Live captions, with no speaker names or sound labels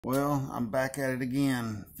Well, I'm back at it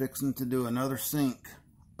again, fixing to do another sink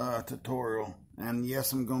tutorial. And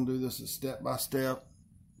yes, I'm going to do this step by step.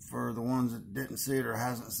 For the ones that didn't see it or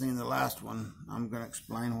hasn't seen the last one, I'm going to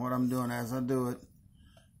explain what I'm doing as I do it,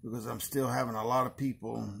 because I'm still having a lot of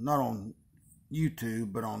people, not on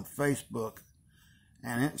YouTube, but on Facebook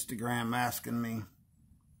and Instagram, asking me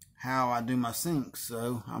how I do my sinks.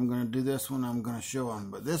 So I'm going to do this one. I'm going to show them,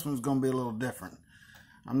 but this one's going to be a little different.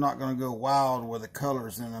 I'm not going to go wild with the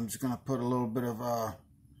colors in. I'm just going to put a little bit of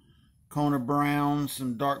Kona brown,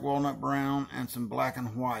 some dark walnut brown, and some black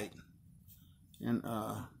and white, and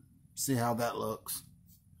see how that looks.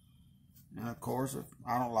 And of course, if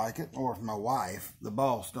I don't like it, or if my wife, the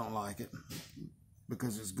boss, don't like it,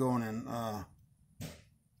 because it's going in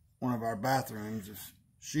one of our bathrooms, if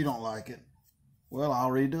she don't like it, well,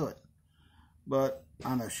 I'll redo it. But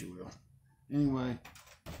I know she will. Anyway,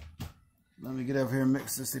 let me get over here and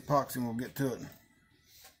mix this epoxy and we'll get to it.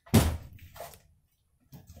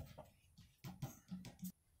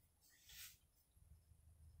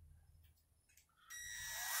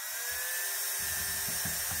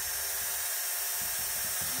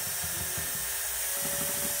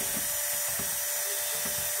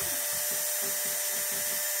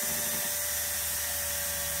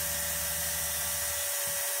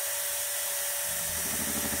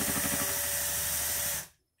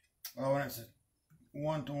 Oh, and it's a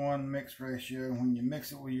 1-to-1 mix ratio. When you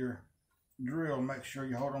mix it with your drill, make sure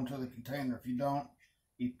you hold on to the container. If you don't,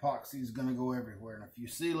 epoxy is going to go everywhere. And if you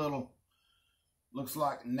see little, looks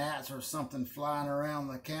like gnats or something flying around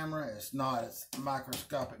the camera, it's not. It's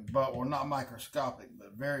microscopic, but well, not microscopic,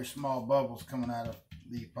 but very small bubbles coming out of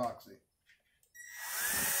the epoxy.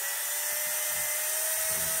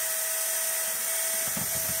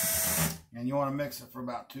 And you want to mix it for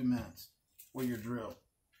about 2 minutes with your drill.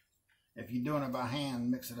 If you're doing it by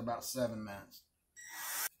hand, mix it about 7 minutes.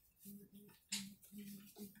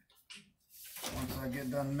 Once I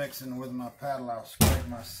get done mixing with my paddle, I'll scrape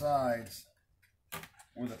my sides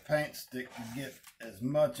with a paint stick to get as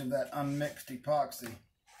much of that unmixed epoxy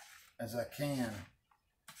as I can.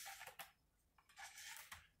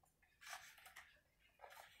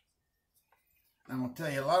 I'm going to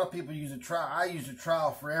tell you, a lot of people use a trowel. I use a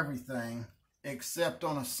trowel for everything except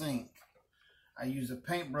on a sink. I use a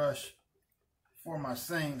paintbrush for my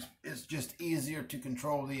sinks. It's just easier to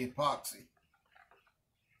control the epoxy.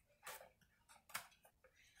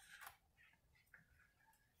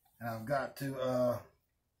 And I've got to,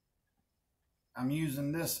 I'm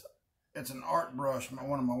using this, it's an art brush,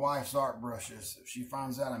 one of my wife's art brushes. If she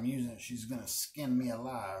finds out I'm using it, she's going to skin me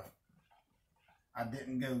alive. I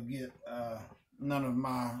didn't go get none of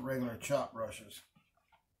my regular chop brushes.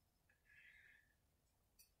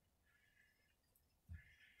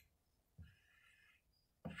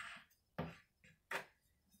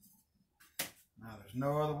 Now, there's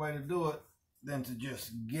no other way to do it than to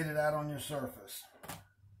just get it out on your surface.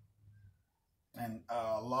 And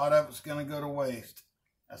a lot of it's going to go to waste.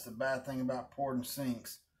 That's the bad thing about pouring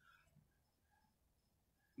sinks.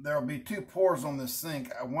 There'll be 2 pours on this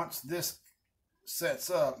sink. Once this sets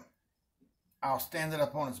up, I'll stand it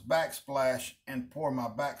up on its backsplash and pour my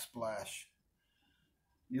backsplash.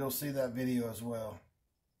 You'll see that video as well.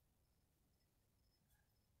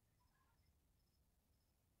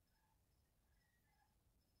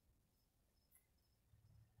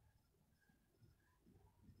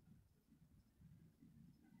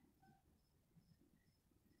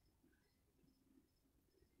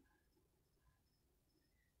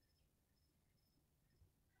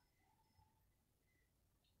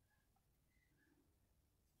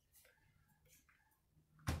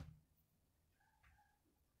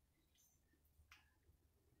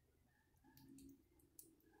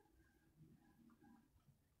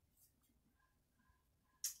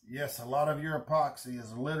 Yes, a lot of your epoxy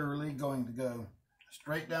is literally going to go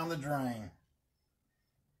straight down the drain.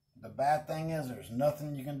 The bad thing is there's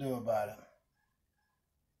nothing you can do about it.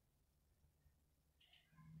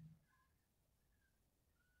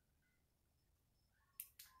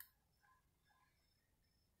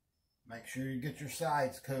 Make sure you get your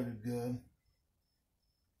sides coated good.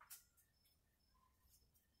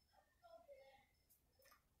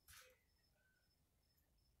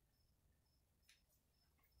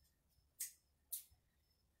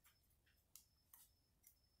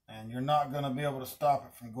 And you're not going to be able to stop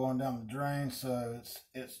it from going down the drain, so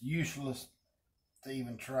it's useless to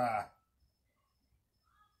even try.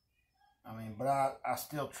 I mean, but I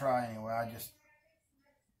still try anyway.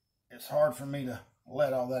 It's hard for me to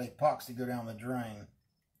let all that epoxy go down the drain.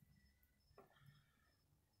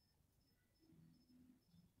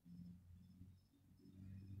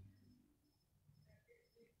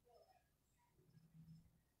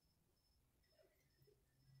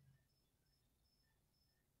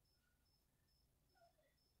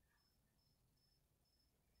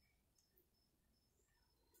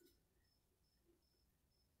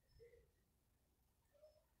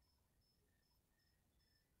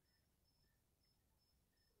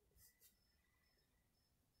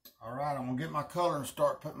 All right, I'm gonna get my color and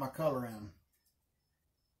start putting my color in.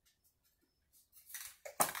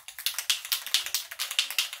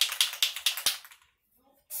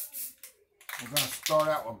 We're gonna start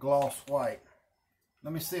out with gloss white.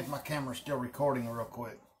 Let me see if my camera's still recording real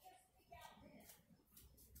quick.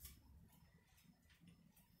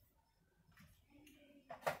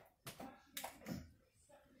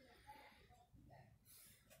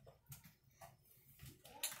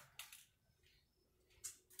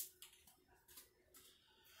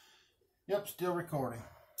 Yep, still recording.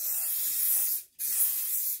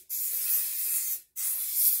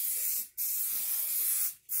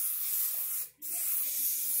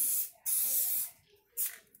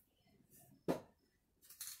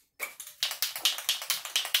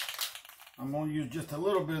 I'm going to use just a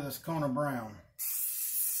little bit of this Kona brown.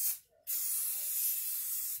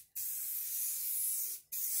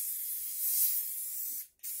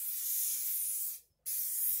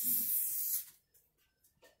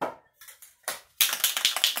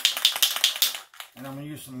 And I'm going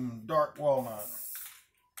to use some dark walnut.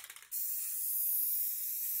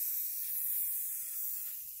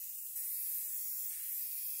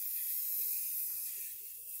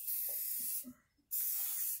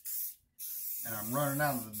 And I'm running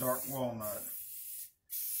out of the dark walnut.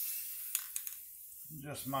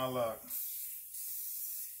 Just my luck.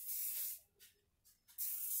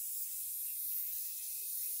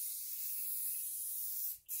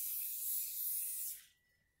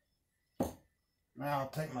 Now I'll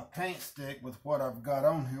take my paint stick with what I've got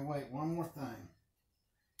on here. Wait, one more thing.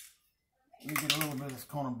 Let me get a little bit of this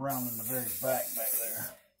Kona brown in the very back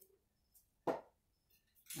there.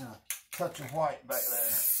 And a touch of white back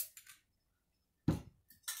there.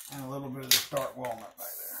 And a little bit of this dark walnut back there.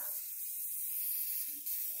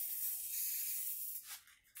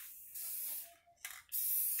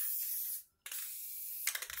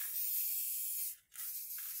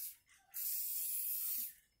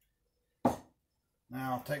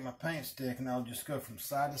 Now I'll take my paint stick and I'll just go from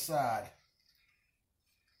side to side.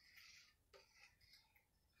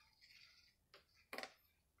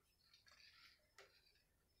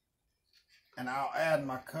 And I'll add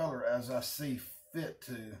my color as I see fit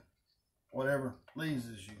to, whatever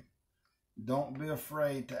pleases you. Don't be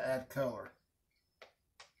afraid to add color.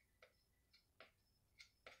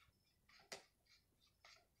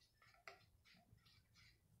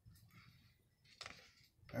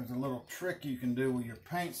 There's a little trick you can do with your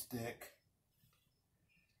paint stick.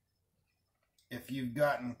 If you've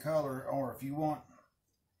gotten color, or if you want,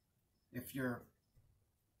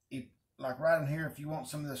 like right in here, if you want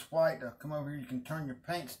some of this white to come over here, you can turn your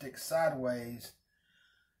paint stick sideways,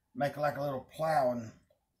 make like a little plow, and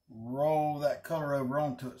roll that color over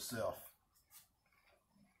onto itself.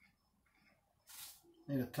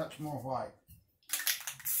 Need a touch more white.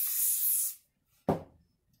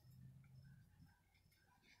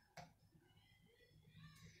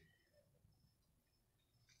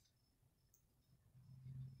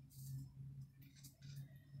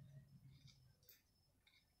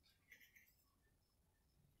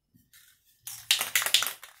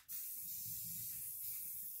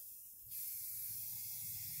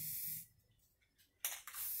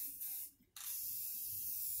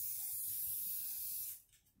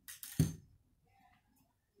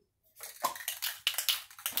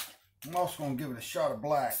 I'm also going to give it a shot of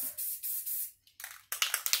black.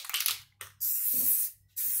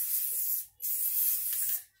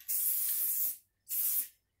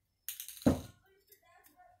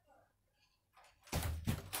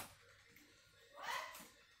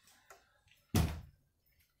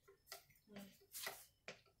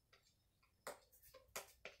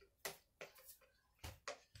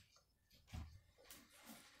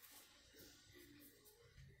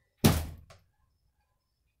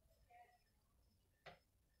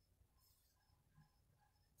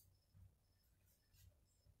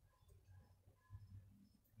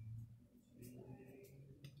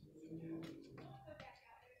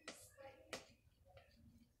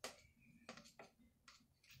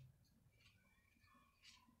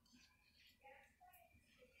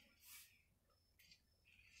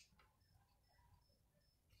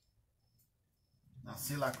 Now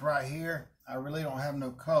see, like right here, I really don't have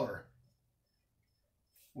no color.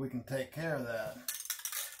 We can take care of that.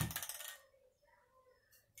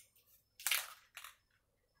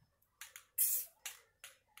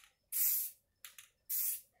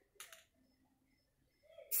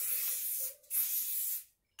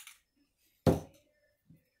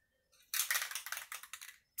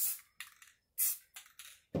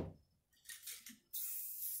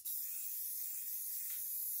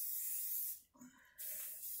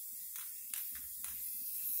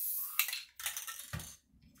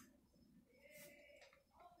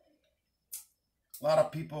 A lot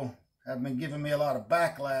of people have been giving me a lot of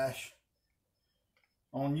backlash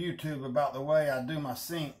on YouTube about the way I do my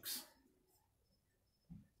sinks.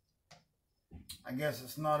 I guess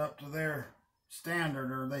it's not up to their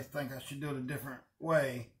standard, or they think I should do it a different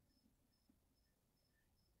way.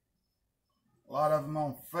 A lot of them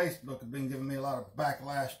on Facebook have been giving me a lot of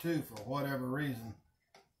backlash too, for whatever reason.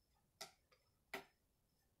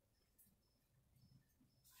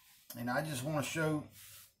 And I just want to show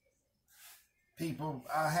people,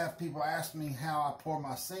 I have people ask me how I pour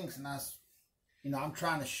my sinks, and I'm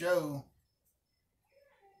trying to show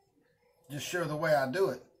the way I do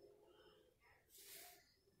it.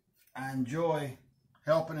 I enjoy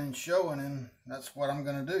helping and showing, and that's what I'm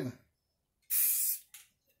going to do.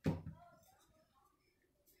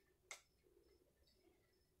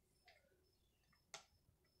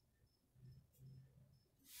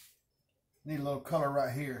 Need a little color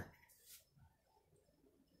right here.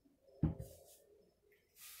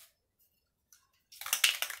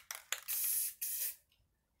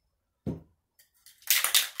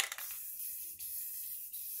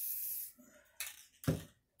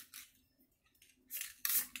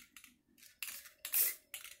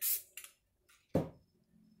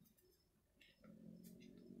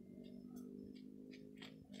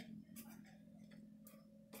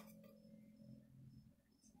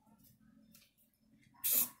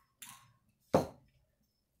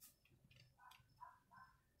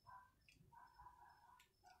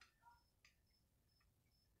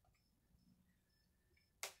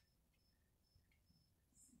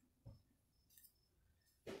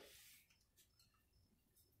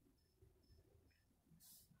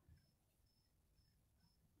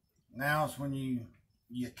 Now it's when you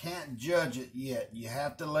can't judge it yet. You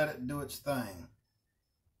have to let it do its thing.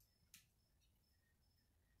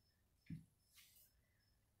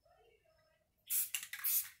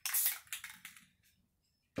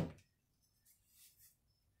 There's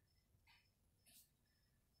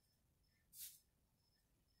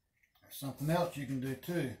something else you can do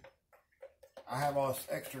too. I have all this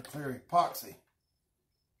extra clear epoxy.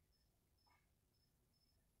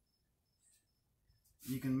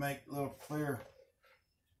 You can make little clear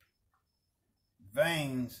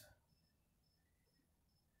veins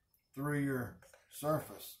through your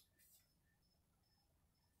surface.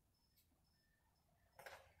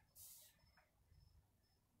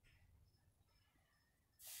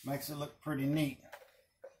 Makes it look pretty neat.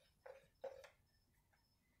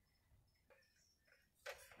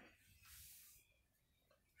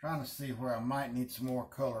 Trying to see where I might need some more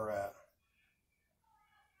color at.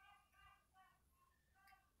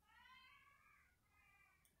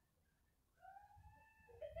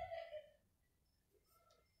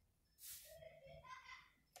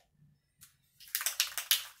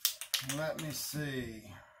 Let me see.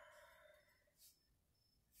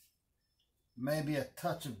 Maybe a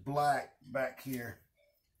touch of black back here.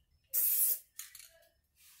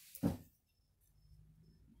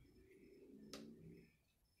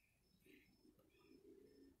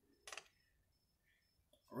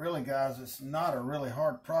 Really, guys, it's not a really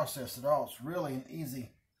hard process at all. It's really an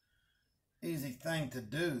easy thing to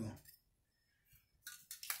do.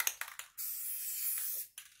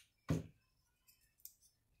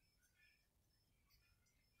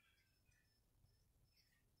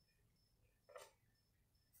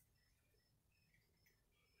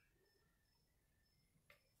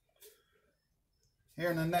 Here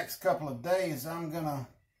in the next couple of days, I've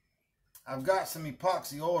got some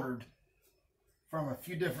epoxy ordered from a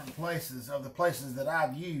few different places, of the places that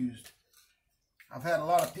I've used. I've had a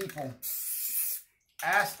lot of people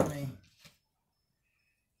ask me,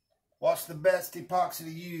 what's the best epoxy to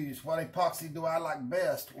use? What epoxy do I like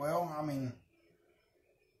best? Well, I mean,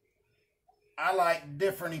 I like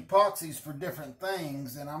different epoxies for different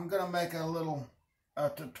things, and I'm going to make a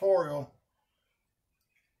tutorial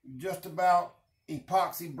just about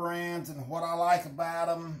epoxy brands and what I like about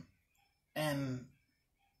them and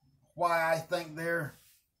why I think they're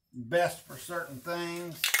best for certain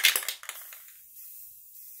things.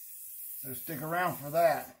 So stick around for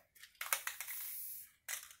that.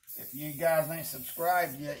 If you guys ain't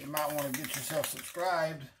subscribed yet, you might want to get yourself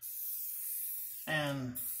subscribed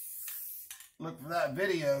and look for that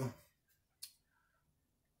video.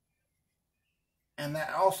 And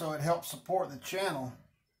that also, it helps support the channel.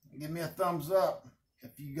 Give me a thumbs up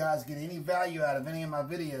if you guys get any value out of any of my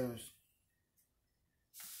videos.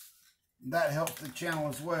 That helps the channel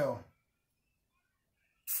as well.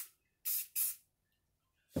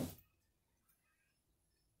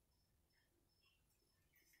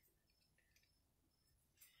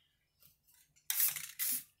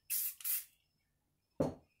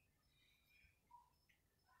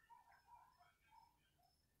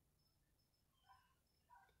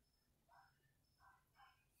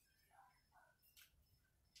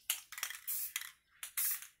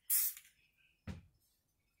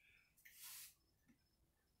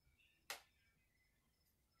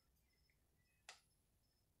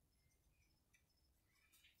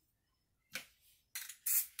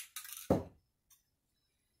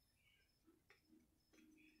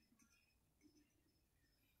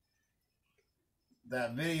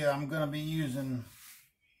 that video I'm going to be using,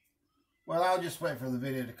 well, I'll just wait for the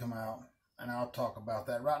video to come out and I'll talk about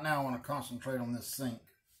that. Right now I want to concentrate on this sink.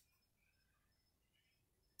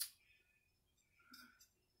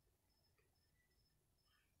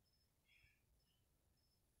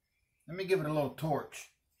 Let me give it a little torch.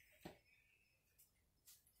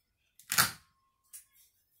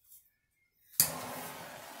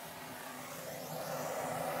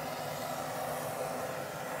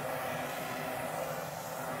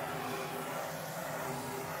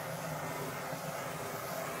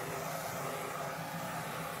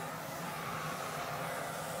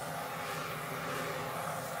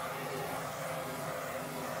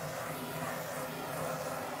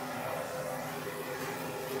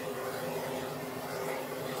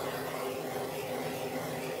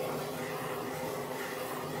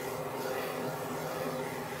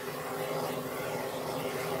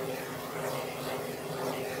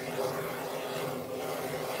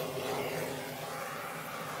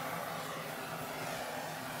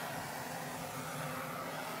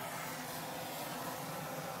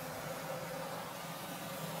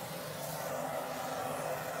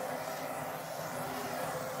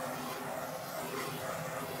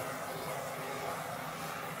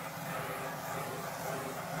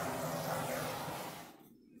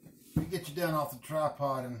 Get you down off the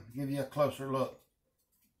tripod and give you a closer look.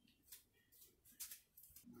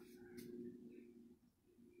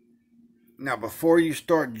 Now, before you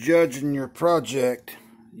start judging your project,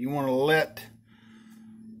 you want to let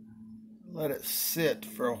it sit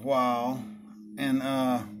for a while and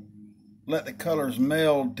let the colors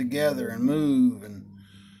meld together and move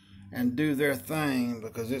and do their thing,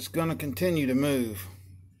 because it's going to continue to move.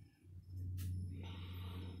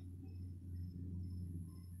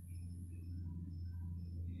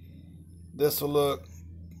 This will look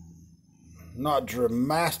not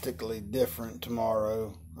dramatically different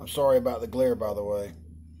tomorrow. I'm sorry about the glare, by the way.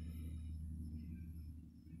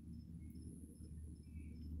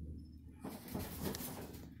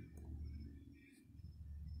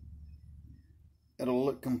 It'll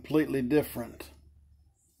look completely different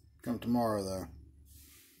come tomorrow, though.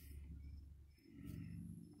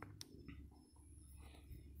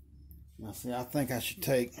 Now, see, I think I should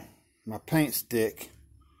take my paint stick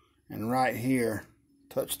and right here,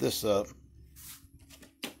 touch this up.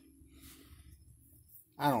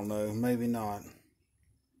 I don't know, maybe not.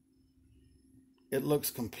 It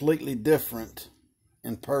looks completely different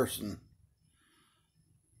in person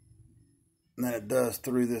than it does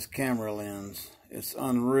through this camera lens. It's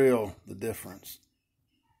unreal, the difference.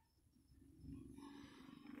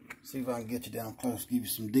 See if I can get you down close, give you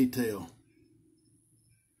some detail.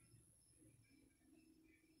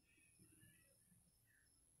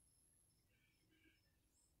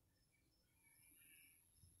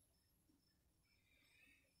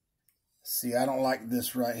 See, I don't like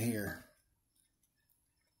this right here.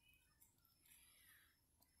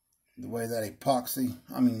 The way that epoxy,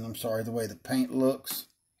 the way the paint looks.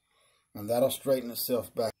 And that'll straighten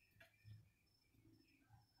itself back.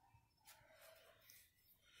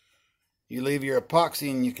 You leave your epoxy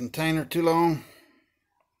in your container too long.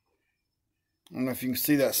 I don't know if you can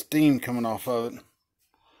see that steam coming off of it.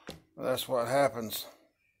 But that's what happens.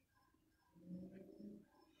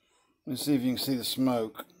 Let's see if you can see the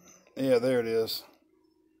smoke. Yeah, there it is.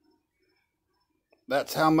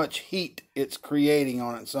 That's how much heat it's creating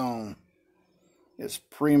on its own. It's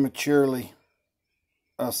prematurely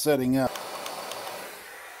setting up.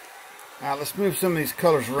 Now let's move some of these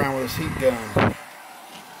colors around with this heat gun.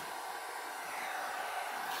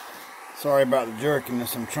 Sorry about the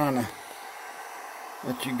jerkiness. I'm trying to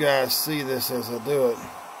let you guys see this as I do it.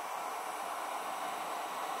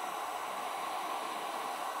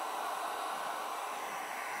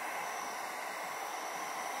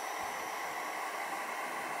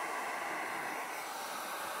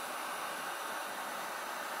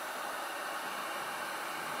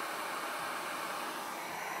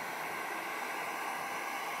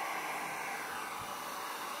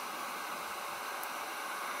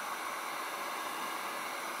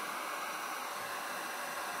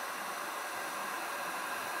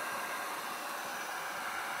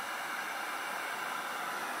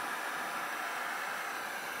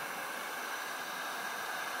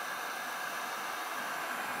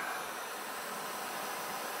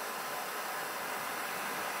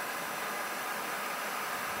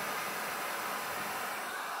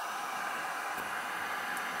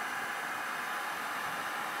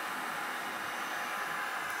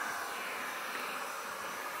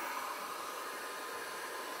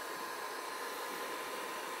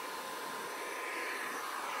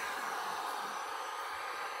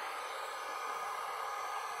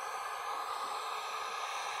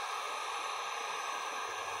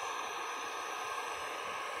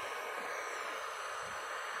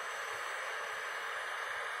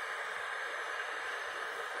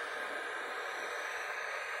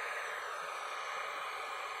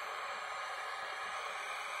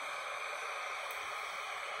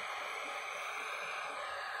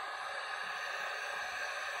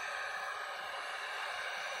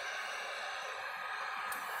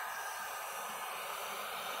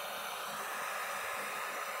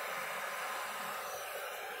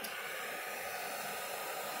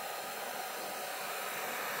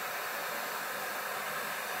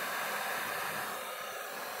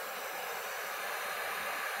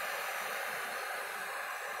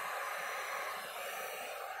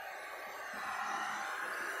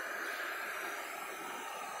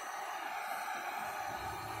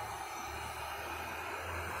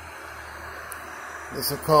 This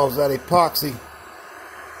will cause that epoxy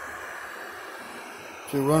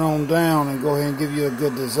to run on down and go ahead and give you a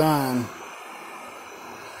good design.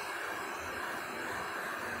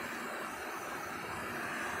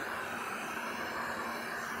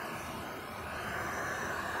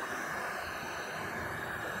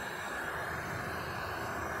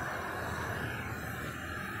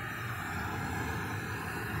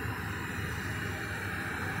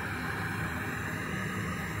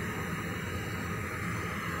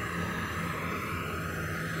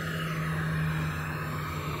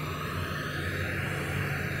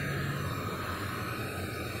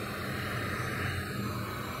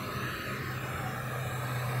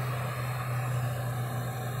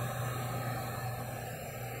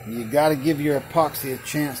 You got to give your epoxy a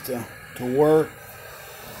chance to work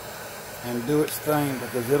and do its thing,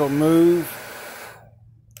 because it'll move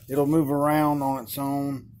around on its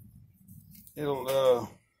own. It'll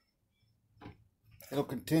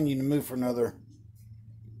continue to move for another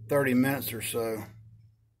 30 minutes or so.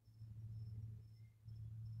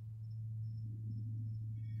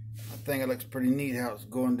 I think it looks pretty neat how it's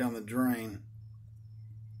going down the drain.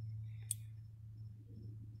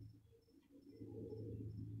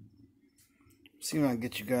 See if I can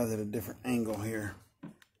get you guys at a different angle here.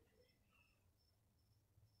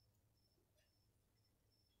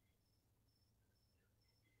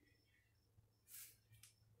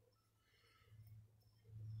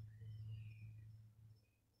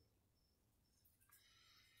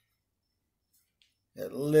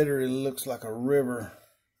 It literally looks like a river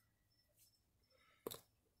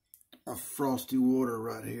of frosty water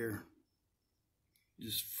right here,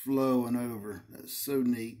 just flowing over. That's so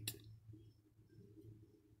neat.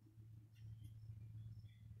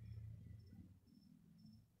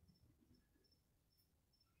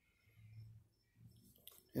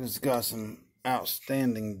 It's got some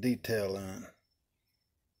outstanding detail in it.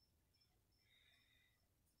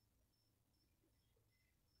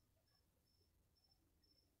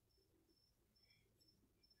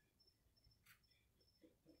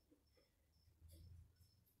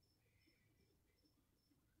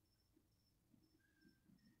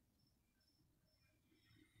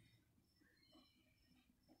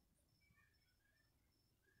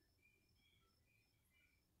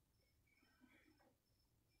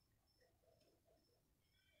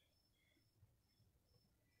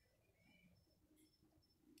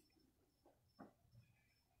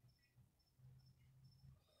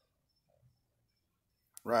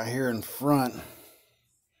 Right here in front,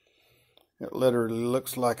 it literally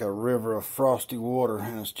looks like a river of frosty water,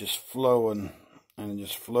 and it's just flowing, and it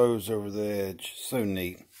just flows over the edge. So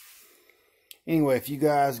neat. Anyway, if you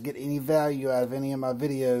guys get any value out of any of my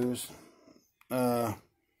videos,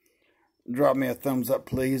 drop me a thumbs up,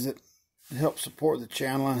 please. It helps support the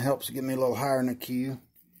channel and helps get me a little higher in the queue.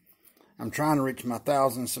 I'm trying to reach my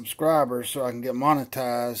 1,000 subscribers so I can get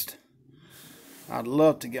monetized. I'd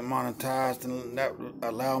love to get monetized, and that would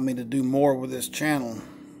allow me to do more with this channel.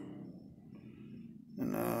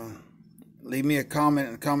 And leave me a comment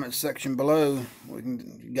in the comment section below.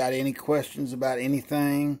 You got any questions about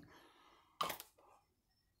anything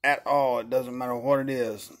at all? It doesn't matter what it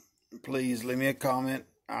is. Please leave me a comment.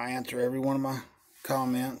 I answer every one of my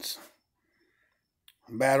comments,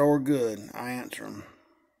 bad or good. I answer them.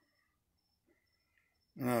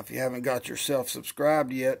 If you haven't got yourself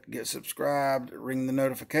subscribed yet, get subscribed, ring the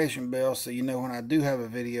notification bell so you know when I do have a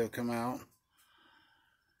video come out.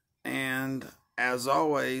 And as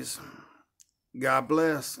always, God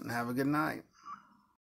bless and have a good night.